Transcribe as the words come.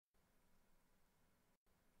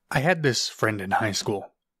I had this friend in high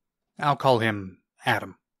school. I'll call him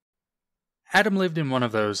Adam. Adam lived in one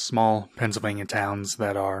of those small Pennsylvania towns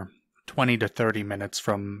that are 20 to 30 minutes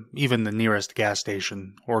from even the nearest gas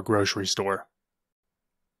station or grocery store.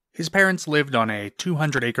 His parents lived on a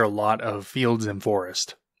 200-acre lot of fields and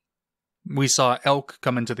forest. We saw elk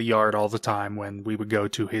come into the yard all the time when we would go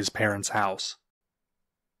to his parents' house.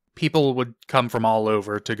 People would come from all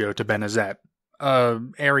over to go to Benezet,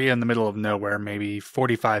 an area in the middle of nowhere, maybe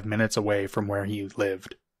 45 minutes away from where he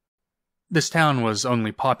lived. This town was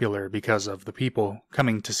only popular because of the people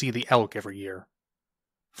coming to see the elk every year.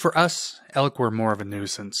 For us, elk were more of a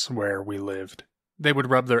nuisance where we lived. They would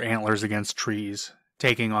rub their antlers against trees,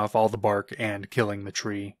 taking off all the bark and killing the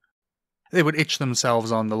tree. They would itch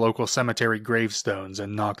themselves on the local cemetery gravestones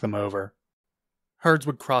and knock them over. Herds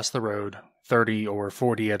would cross the road, 30 or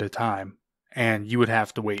 40 at a time, and you would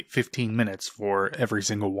have to wait 15 minutes for every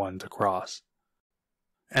single one to cross.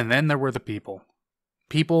 And then there were the people.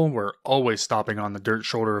 People were always stopping on the dirt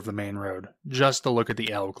shoulder of the main road, just to look at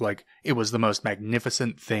the elk like it was the most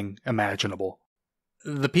magnificent thing imaginable.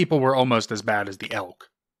 The people were almost as bad as the elk.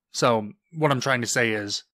 So, what I'm trying to say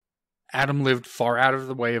is, Adam lived far out of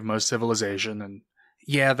the way of most civilization, and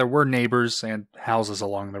yeah, there were neighbors and houses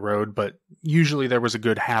along the road, but usually there was a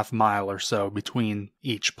good half-mile or so between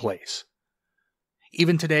each place.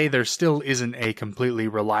 Even today, there still isn't a completely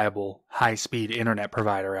reliable, high-speed internet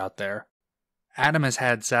provider out there. Adam has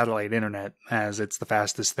had satellite internet, as it's the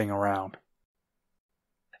fastest thing around.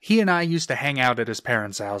 He and I used to hang out at his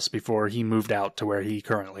parents' house before he moved out to where he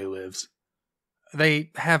currently lives.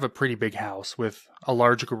 They have a pretty big house with a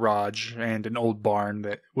large garage and an old barn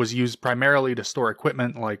that was used primarily to store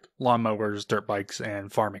equipment like lawnmowers, dirt bikes,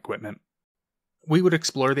 and farm equipment. We would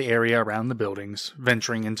explore the area around the buildings,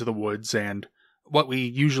 venturing into the woods, and what we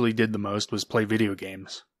usually did the most was play video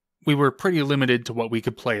games. We were pretty limited to what we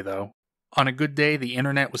could play, though. On a good day, the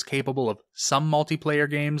internet was capable of some multiplayer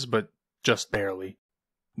games, but just barely.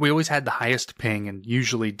 We always had the highest ping and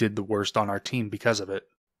usually did the worst on our team because of it.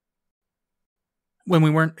 When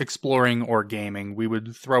we weren't exploring or gaming, we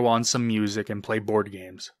would throw on some music and play board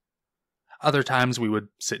games. Other times we would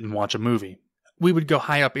sit and watch a movie. We would go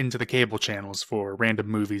high up into the cable channels for random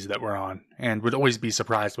movies that were on, and would always be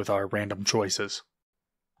surprised with our random choices.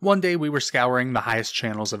 One day we were scouring the highest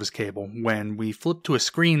channels of his cable when we flipped to a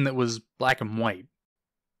screen that was black and white.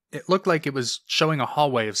 It looked like it was showing a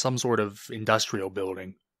hallway of some sort of industrial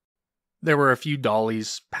building. There were a few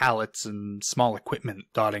dollies, pallets, and small equipment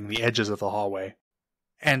dotting the edges of the hallway,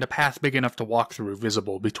 and a path big enough to walk through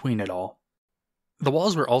visible between it all. The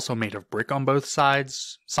walls were also made of brick on both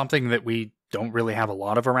sides, something that we don't really have a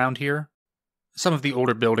lot of around here. Some of the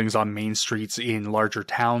older buildings on main streets in larger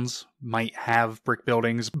towns might have brick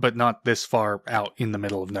buildings, but not this far out in the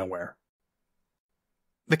middle of nowhere.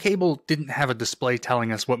 The cable didn't have a display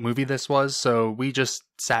telling us what movie this was, so we just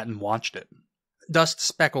sat and watched it. Dust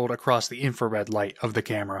speckled across the infrared light of the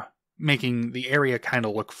camera, making the area kind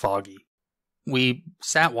of look foggy. We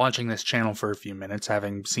sat watching this channel for a few minutes,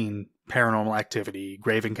 having seen Paranormal Activity,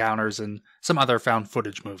 Grave Encounters, and some other found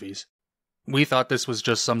footage movies. We thought this was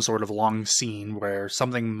just some sort of long scene where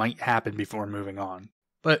something might happen before moving on,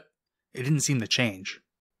 but it didn't seem to change.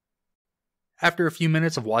 After a few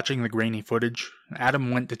minutes of watching the grainy footage, Adam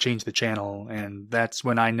went to change the channel, and that's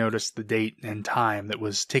when I noticed the date and time that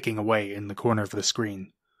was ticking away in the corner of the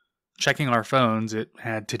screen. Checking our phones, it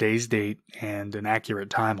had today's date and an accurate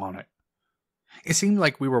time on it. It seemed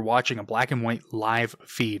like we were watching a black and white live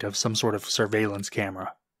feed of some sort of surveillance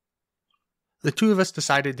camera. The two of us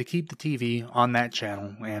decided to keep the TV on that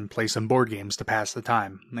channel and play some board games to pass the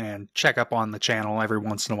time, and check up on the channel every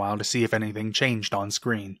once in a while to see if anything changed on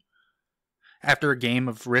screen. After a game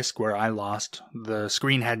of Risk where I lost, the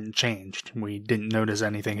screen hadn't changed. We didn't notice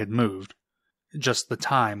anything had moved. Just the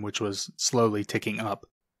time, which was slowly ticking up.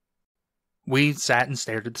 We sat and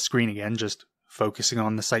stared at the screen again, just focusing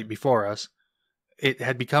on the sight before us. It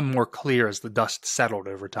had become more clear as the dust settled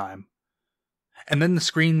over time. And then the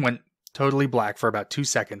screen went totally black for about 2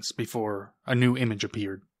 seconds before a new image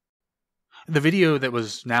appeared. The video that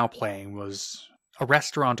was now playing was a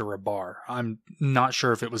restaurant or a bar. I'm not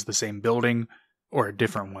sure if it was the same building or a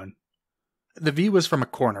different one. The view was from a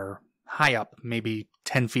corner, high up, maybe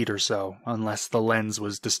 10 feet or so, unless the lens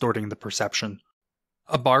was distorting the perception.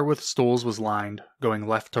 A bar with stools was lined, going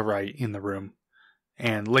left to right in the room,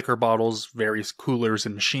 and liquor bottles, various coolers,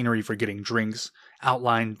 and machinery for getting drinks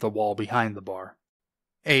outlined the wall behind the bar.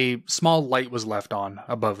 A small light was left on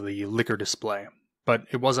above the liquor display, but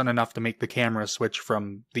it wasn't enough to make the camera switch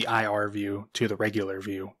from the IR view to the regular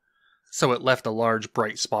view, so it left a large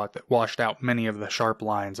bright spot that washed out many of the sharp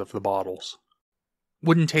lines of the bottles.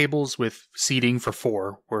 Wooden tables with seating for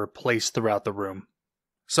 4 were placed throughout the room.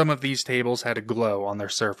 Some of these tables had a glow on their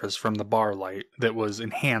surface from the bar light that was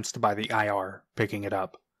enhanced by the IR picking it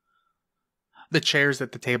up. The chairs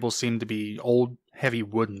at the tables seemed to be old, heavy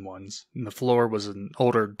wooden ones, and the floor was an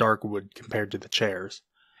older dark wood compared to the chairs.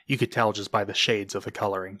 You could tell just by the shades of the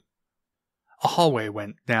coloring. A hallway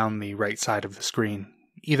went down the right side of the screen,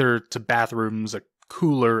 either to bathrooms, a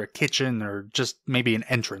cooler, a kitchen, or just maybe an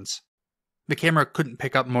entrance. The camera couldn't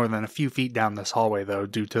pick up more than a few feet down this hallway, though,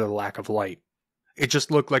 due to the lack of light. It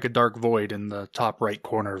just looked like a dark void in the top right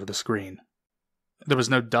corner of the screen. There was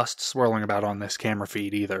no dust swirling about on this camera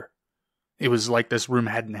feed either. It was like this room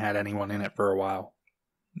hadn't had anyone in it for a while.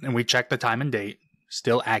 And we checked the time and date,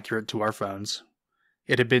 still accurate to our phones.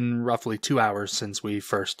 It had been roughly 2 hours since we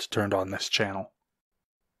first turned on this channel.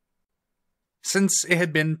 Since it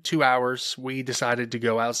had been 2 hours, we decided to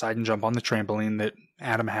go outside and jump on the trampoline that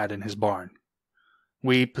Adam had in his barn.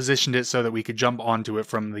 We positioned it so that we could jump onto it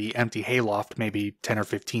from the empty hayloft maybe 10 or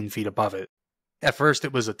 15 feet above it. At first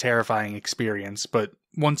it was a terrifying experience, but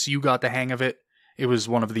once you got the hang of it, it was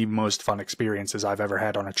one of the most fun experiences I've ever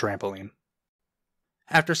had on a trampoline.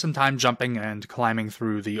 After some time jumping and climbing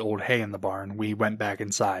through the old hay in the barn, we went back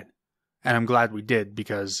inside. And I'm glad we did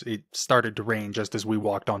because it started to rain just as we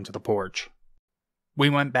walked onto the porch. We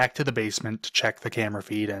went back to the basement to check the camera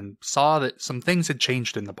feed and saw that some things had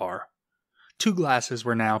changed in the bar. 2 glasses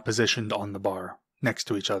were now positioned on the bar, next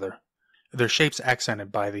to each other, their shapes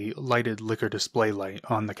accented by the lighted liquor display light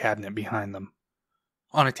on the cabinet behind them.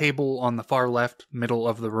 On a table on the far left middle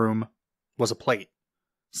of the room was a plate.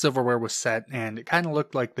 Silverware was set, and it kind of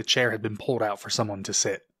looked like the chair had been pulled out for someone to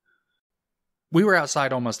sit. We were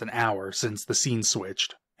outside almost an hour since the scene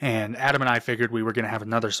switched, and Adam and I figured we were going to have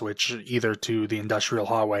another switch either to the industrial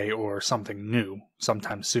hallway or something new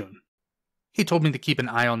sometime soon. He told me to keep an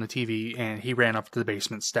eye on the TV, and he ran up to the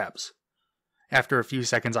basement steps. After a few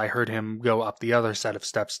seconds, I heard him go up the other set of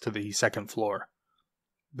steps to the second floor.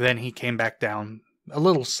 Then he came back down, a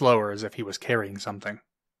little slower as if he was carrying something.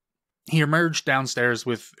 He emerged downstairs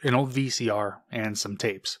with an old VCR and some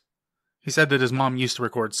tapes. He said that his mom used to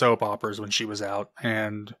record soap operas when she was out,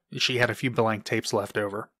 and she had a few blank tapes left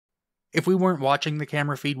over. If we weren't watching the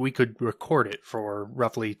camera feed, we could record it for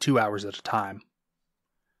roughly 2 hours at a time.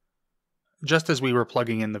 Just as we were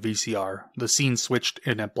plugging in the VCR, the scene switched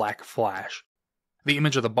in a black flash, the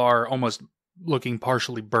image of the bar almost looking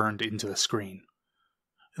partially burned into the screen.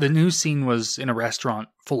 The new scene was in a restaurant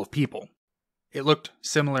full of people. It looked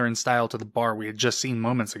similar in style to the bar we had just seen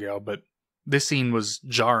moments ago, but this scene was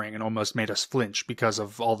jarring and almost made us flinch because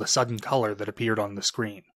of all the sudden color that appeared on the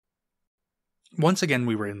screen. Once again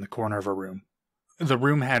we were in the corner of a room. The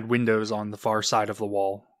room had windows on the far side of the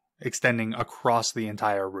wall, extending across the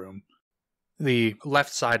entire room. The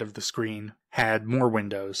left side of the screen had more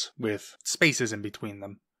windows, with spaces in between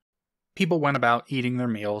them. People went about eating their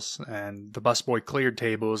meals, and the busboy cleared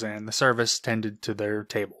tables and the service tended to their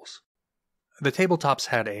tables. The tabletops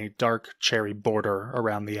had a dark cherry border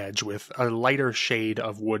around the edge with a lighter shade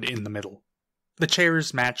of wood in the middle. The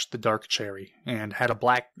chairs matched the dark cherry, and had a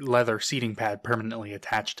black leather seating pad permanently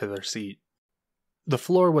attached to their seat. The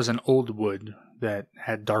floor was an old wood that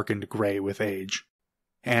had darkened gray with age,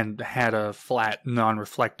 and had a flat,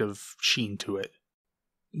 non-reflective sheen to it.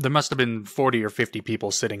 There must have been 40 or 50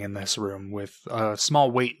 people sitting in this room, with a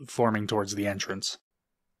small wait forming towards the entrance.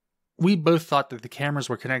 We both thought that the cameras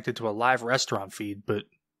were connected to a live restaurant feed, but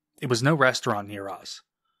it was no restaurant near us.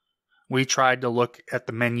 We tried to look at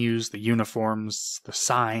the menus, the uniforms, the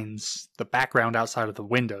signs, the background outside of the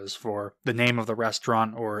windows for the name of the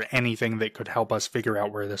restaurant or anything that could help us figure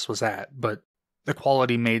out where this was at, but the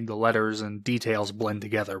quality made the letters and details blend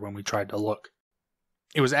together when we tried to look.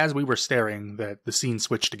 It was as we were staring that the scene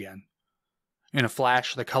switched again. In a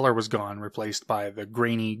flash, the color was gone, replaced by the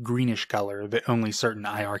grainy, greenish color that only certain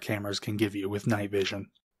IR cameras can give you with night vision.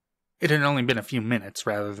 It had only been a few minutes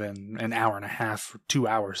rather than an hour and a half or 2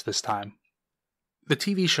 hours this time. The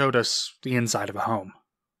TV showed us the inside of a home.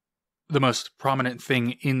 The most prominent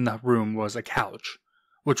thing in the room was a couch,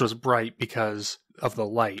 which was bright because of the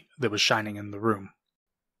light that was shining in the room.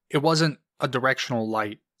 It wasn't a directional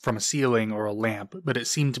light from a ceiling or a lamp, but it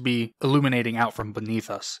seemed to be illuminating out from beneath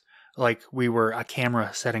us, like we were a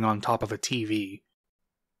camera setting on top of a TV.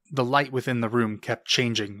 The light within the room kept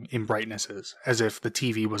changing in brightnesses, as if the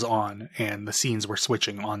TV was on and the scenes were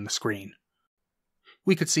switching on the screen.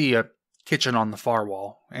 We could see a kitchen on the far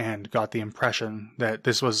wall, and got the impression that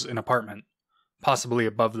this was an apartment, possibly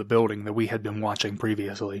above the building that we had been watching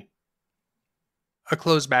previously. A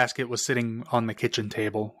clothes basket was sitting on the kitchen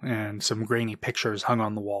table, and some grainy pictures hung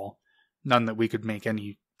on the wall, none that we could make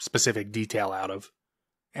any specific detail out of.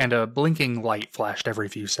 and a blinking light flashed every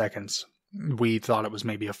few seconds. We thought it was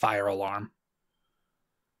maybe a fire alarm.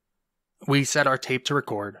 We set our tape to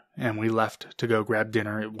record, and we left to go grab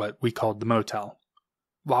dinner at what we called the motel.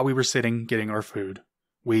 While we were sitting getting our food,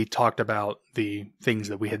 we talked about the things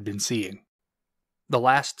that we had been seeing. The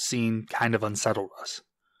last scene kind of unsettled us.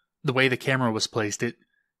 The way the camera was placed, it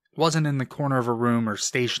wasn't in the corner of a room or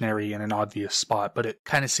stationary in an obvious spot, but it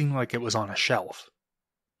kind of seemed like it was on a shelf.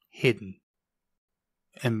 Hidden.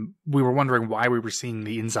 And we were wondering why we were seeing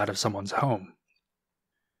the inside of someone's home.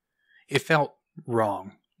 It felt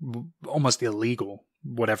wrong, almost illegal,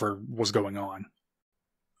 whatever was going on.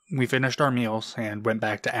 We finished our meals and went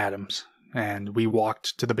back to Adam's, and we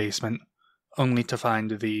walked to the basement, only to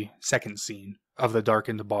find the second scene of the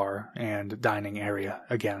darkened bar and dining area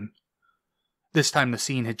again. This time the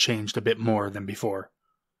scene had changed a bit more than before.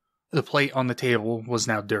 The plate on the table was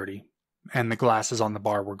now dirty, and the glasses on the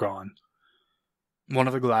bar were gone. One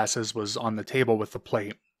of the glasses was on the table with the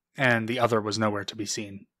plate, and the other was nowhere to be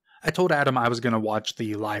seen. I told Adam I was going to watch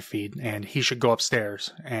the live feed, and he should go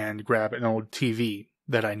upstairs and grab an old TV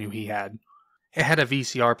that I knew he had. It had a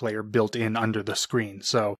VCR player built in under the screen,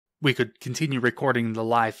 so we could continue recording the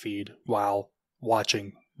live feed while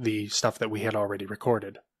watching the stuff that we had already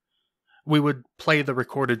recorded. We would play the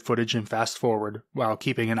recorded footage and fast forward while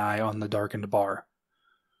keeping an eye on the darkened bar.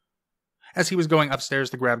 As he was going upstairs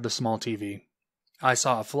to grab the small TV, I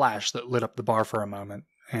saw a flash that lit up the bar for a moment,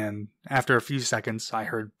 and after a few seconds I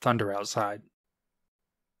heard thunder outside.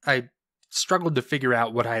 I struggled to figure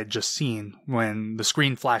out what I had just seen when the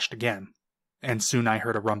screen flashed again, and soon I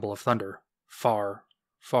heard a rumble of thunder, far,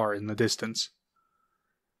 far in the distance.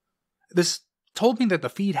 This told me that the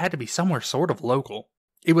feed had to be somewhere sort of local.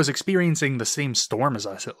 It was experiencing the same storm as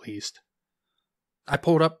us, at least. I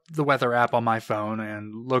pulled up the weather app on my phone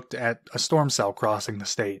and looked at a storm cell crossing the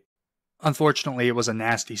state. Unfortunately, it was a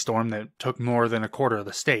nasty storm that took more than a quarter of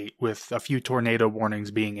the state, with a few tornado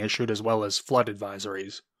warnings being issued as well as flood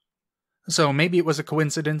advisories. So maybe it was a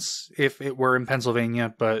coincidence if it were in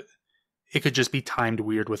Pennsylvania, but it could just be timed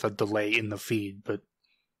weird with a delay in the feed. But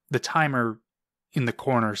the timer in the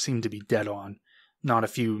corner seemed to be dead on, not a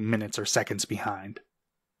few minutes or seconds behind.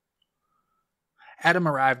 Adam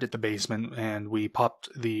arrived at the basement, and we popped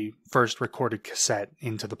the first recorded cassette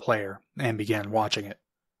into the player and began watching it.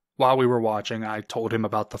 While we were watching, I told him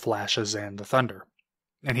about the flashes and the thunder,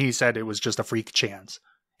 and he said it was just a freak chance.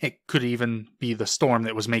 It could even be the storm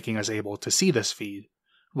that was making us able to see this feed,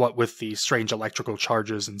 what with the strange electrical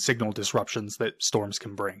charges and signal disruptions that storms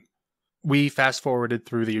can bring. We fast-forwarded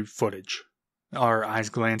through the footage. Our eyes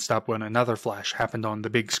glanced up when another flash happened on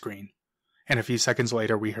the big screen, and a few seconds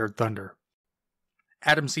later we heard thunder.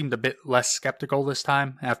 Adam seemed a bit less skeptical this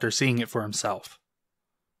time after seeing it for himself.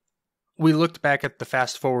 We looked back at the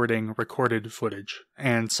fast-forwarding recorded footage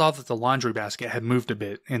and saw that the laundry basket had moved a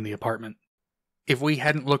bit in the apartment. If we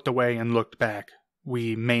hadn't looked away and looked back,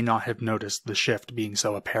 we may not have noticed the shift being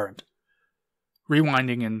so apparent.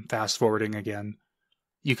 Rewinding and fast-forwarding again,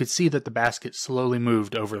 you could see that the basket slowly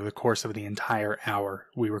moved over the course of the entire hour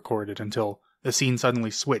we recorded until the scene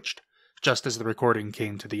suddenly switched just as the recording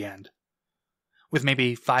came to the end. With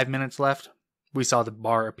maybe 5 minutes left, we saw the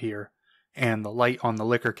bar appear, and the light on the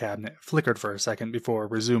liquor cabinet flickered for a second before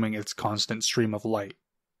resuming its constant stream of light.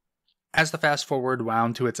 As the fast-forward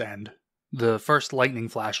wound to its end, the first lightning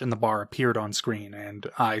flash in the bar appeared on screen, and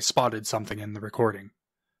I spotted something in the recording.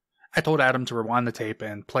 I told Adam to rewind the tape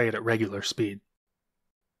and play it at regular speed.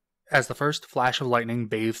 As the first flash of lightning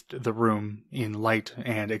bathed the room in light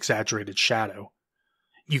and exaggerated shadow,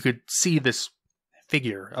 you could see this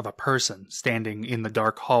figure of a person standing in the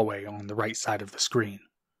dark hallway on the right side of the screen.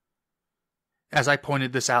 As I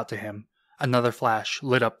pointed this out to him, another flash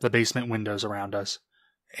lit up the basement windows around us,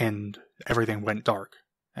 and everything went dark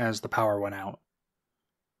as the power went out.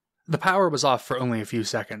 The power was off for only a few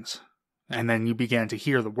seconds, and then you began to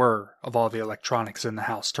hear the whir of all the electronics in the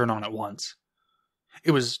house turn on at once.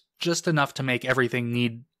 It was just enough to make everything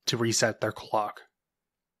need to reset their clock.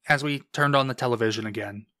 As we turned on the television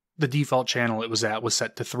again, the default channel it was at was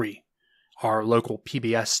set to 3, our local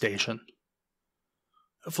PBS station.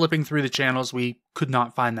 Flipping through the channels, we could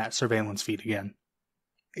not find that surveillance feed again.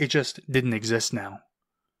 It just didn't exist now.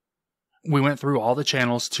 We went through all the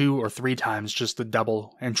channels 2 or 3 times just to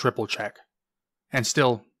double and triple check. And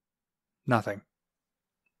still, nothing.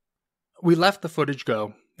 We left the footage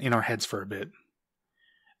go in our heads for a bit.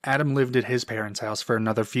 Adam lived at his parents' house for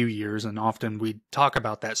another few years, and often we'd talk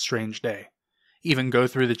about that strange day, even go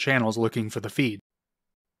through the channels looking for the feed.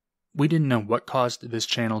 We didn't know what caused this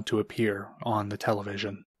channel to appear on the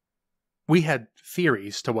television. We had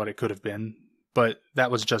theories to what it could have been, but that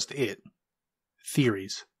was just it.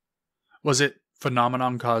 theories. Was it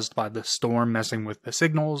phenomenon caused by the storm messing with the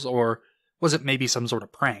signals, or was it maybe some sort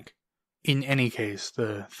of prank? In any case,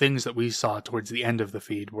 the things that we saw towards the end of the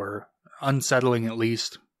feed were unsettling at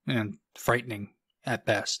least, and frightening at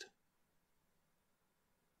best.